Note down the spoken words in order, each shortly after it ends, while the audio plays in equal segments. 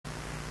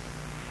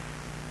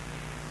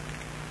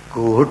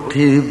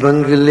کوٹھی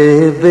بنگلے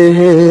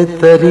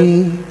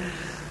بہتری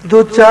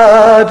دو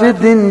چار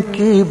دن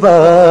کی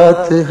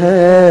بات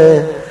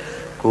ہے،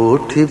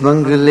 کوٹھی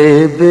بنگلے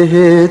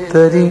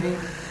بہتری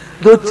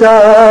دو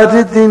چار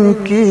دن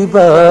کی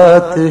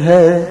بات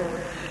ہے،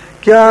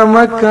 کیا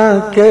مکان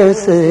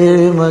کیسے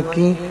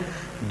مکی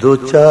دو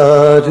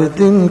چار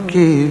دن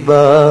کی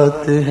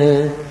بات ہے،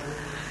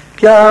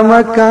 کیا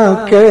مکان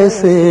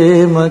کیسے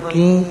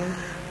مکی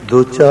دو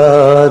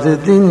چار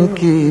دن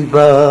کی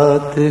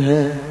بات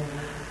ہے۔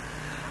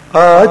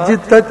 آج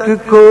تک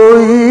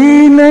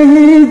کوئی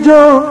نہیں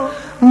جو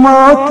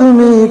موت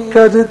میں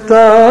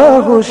کرتا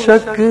ہو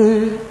شک،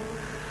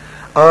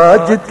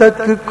 آج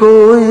تک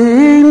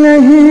کوئی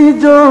نہیں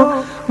جو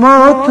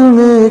موت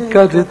میں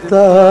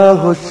کرتا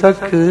ہو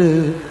شک،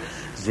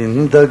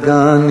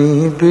 زندگانی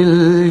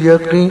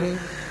بالیقین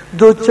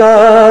دو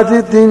چار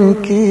دن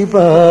کی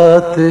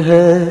بات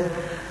ہے،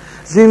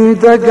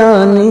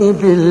 زندگانی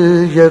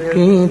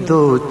بالیقین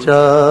دو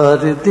چار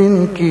دن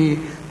کی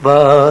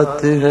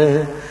بات ہے،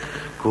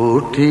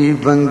 کوٹھی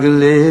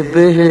بنگلے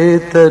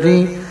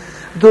بہتری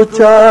دو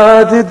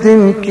چار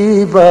دن کی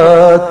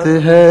بات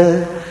ہے،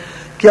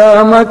 کیا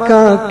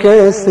مکان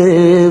کیسے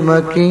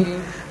مکی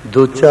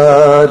دو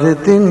چار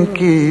دن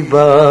کی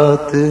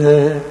بات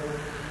ہے۔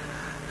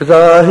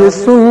 راہ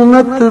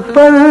سنت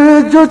پر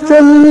جو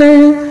چلنے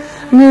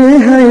میں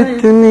ہے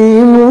اتنی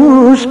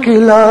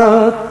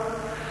مشکلات،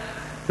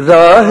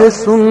 راہ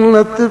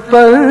سنت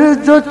پر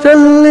جو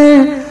چلنے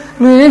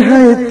میں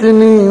ہے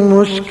اتنی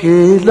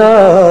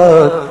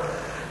مشکلات،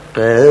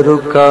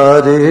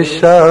 پیروکار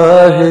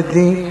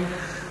شاہدی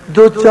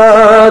دو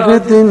چار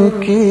دن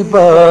کی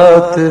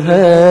بات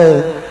ہے،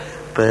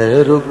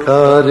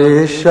 پیروکار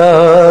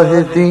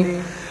شاہدی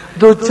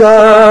دو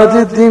چار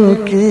دن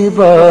کی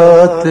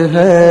بات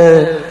ہے،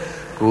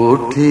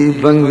 کوٹھی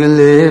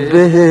بنگلے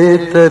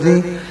بہتری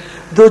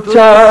دو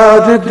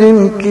چار دن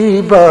کی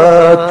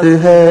بات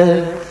ہے،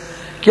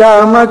 کیا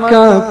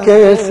مکان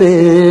کیسے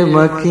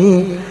مکی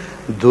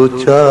دو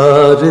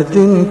چار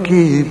دن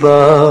کی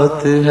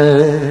بات ہے۔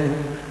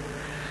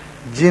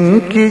 جن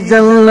کی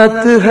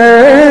جنت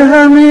ہے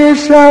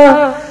ہمیشہ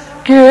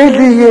کے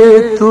لیے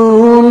تو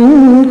ان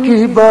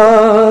کی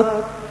بات،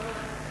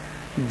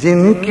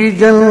 جن کی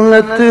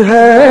جنت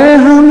ہے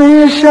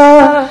ہمیشہ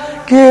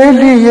کے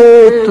لیے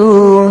تو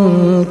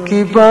ان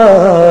کی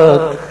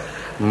بات،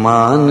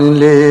 مان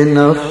لے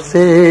نفس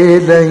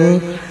لئی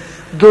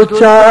دو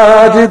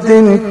چار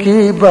دن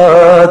کی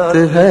بات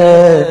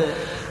ہے،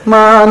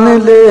 مان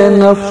لے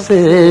نفس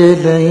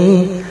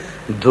لئی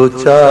دو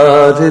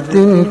چار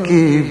دن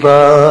کی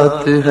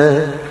بات ہے،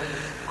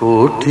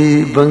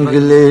 کوٹھی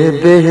بنگلے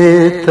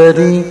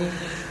بہتری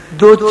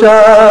دو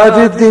چار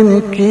دن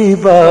کی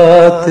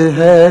بات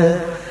ہے،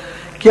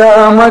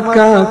 کیا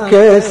مکان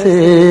کیسے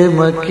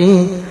مکی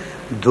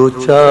دو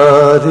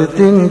چار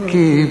دن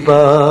کی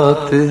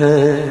بات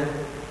ہے۔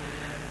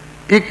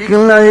 ایک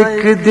نہ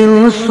ایک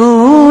دن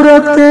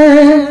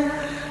صورتیں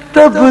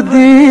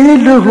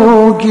تبدیل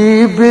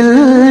ہوگی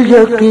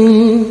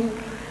بالیقین،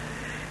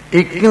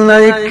 ایک نہ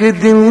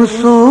ایک دن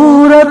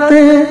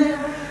صورتیں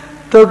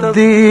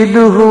تبدیل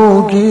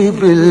ہوگی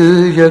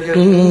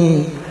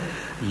بالیقین،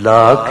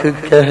 لاکھ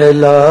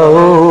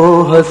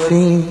کہلاؤ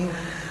حسین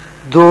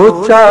دو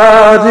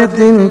چار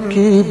دن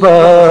کی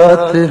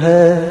بات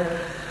ہے،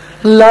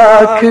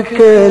 لاکھ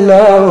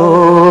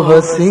کہلاؤ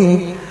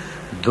حسین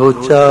دو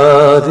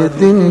چار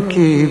دن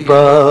کی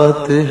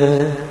بات ہے،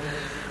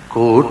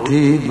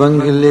 کوٹھی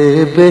بنگلے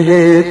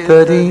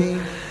بہتری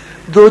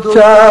دو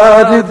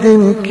چار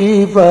دن کی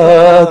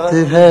بات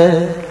ہے،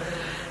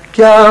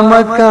 کیا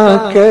مکان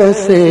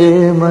کیسے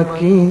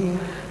مکی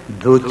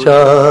دو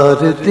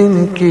چار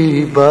دن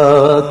کی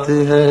بات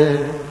ہے۔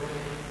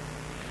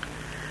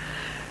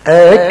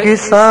 اے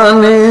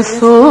کسان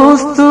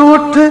سست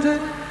اٹھ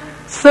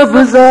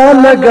سبزہ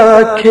لگا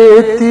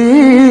کھیتی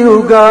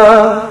اگا،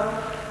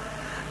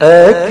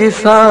 اے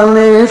کسان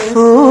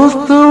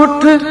سست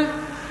اٹھ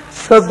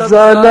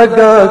سبزہ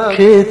لگا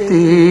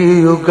کھیتی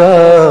اگا،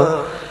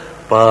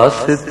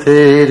 پاس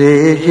تیرے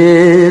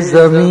یہ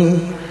زمین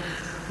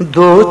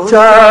دو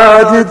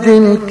چار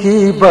دن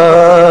کی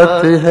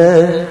بات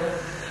ہے،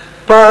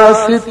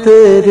 پاس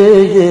تیرے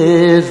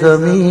یہ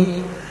زمین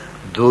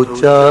دو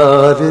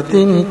چار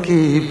دن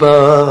کی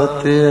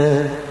بات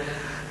ہے،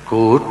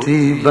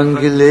 کوٹھی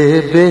بنگلے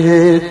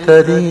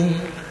بہتری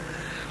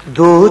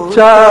دو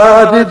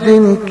چار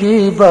دن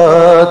کی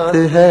بات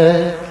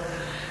ہے،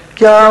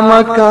 کیا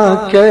مکان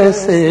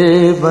کیسے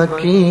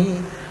مکی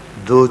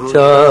دو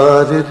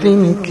چار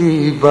دن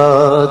کی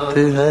بات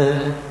ہے،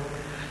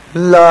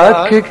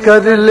 لاکھ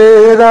کر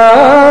لے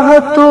راہ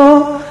تو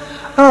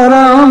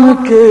آرام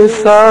کے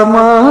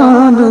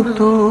سامان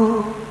تو،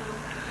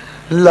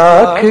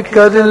 لاکھ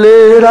کر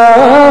لے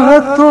راہ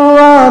تو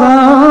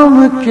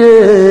آرام کے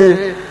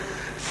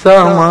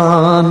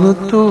سامان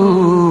تو،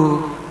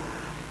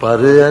 پر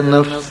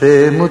نفس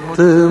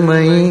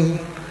مطمئن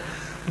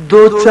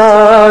دو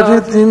چار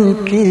دن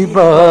کی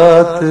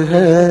بات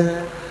ہے،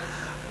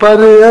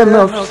 پر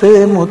نفس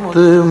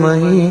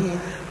مطمئن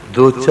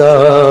दो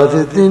चार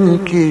दिन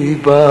की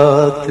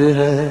बात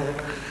है।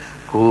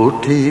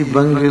 कोठी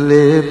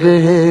बंगले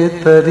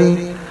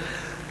बेहतरी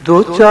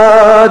दो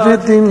चार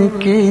दिन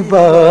की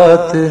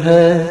बात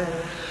है।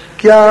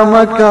 क्या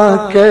मकां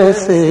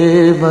कैसे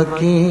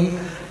मकी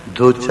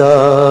दो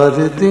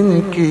चार दिन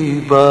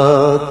की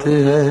बात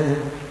है।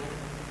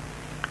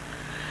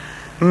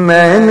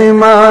 मैंने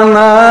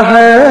माना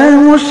है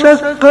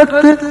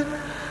मुशक्कत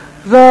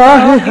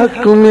राह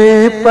हक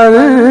में पर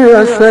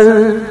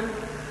असर।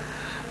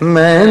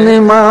 मैंने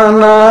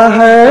माना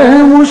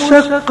है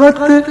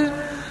मुशक्कत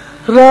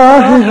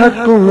राह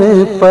हक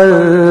में पर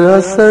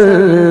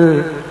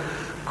असर।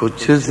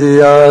 कुछ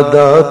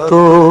ज्यादा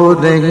तो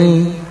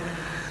नहीं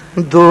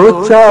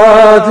दो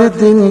चार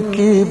दिन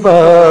की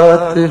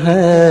बात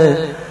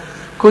है।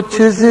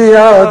 कुछ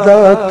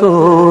ज्यादा तो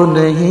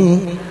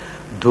नहीं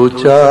दो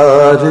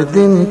चार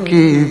दिन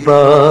की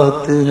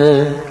बात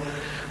है।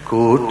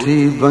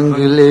 कोठी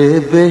बंगले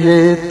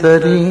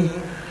बेहतरी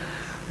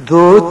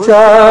दो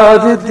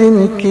चार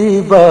दिन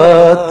की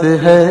बात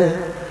है।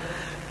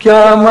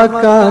 क्या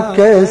मकां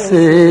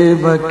कैसे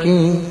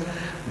मकी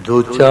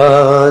दो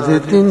चार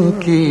दिन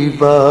की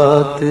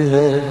बात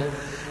है।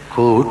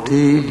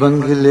 कोठी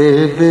बंगले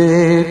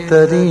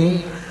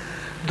बेहतरी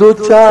दो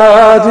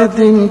चार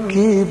दिन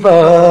की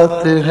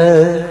बात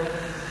है।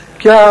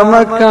 क्या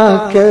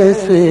मकां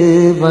कैसे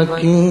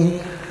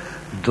मकी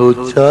दो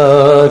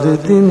चार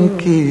दिन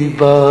की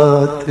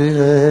बात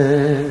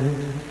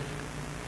है।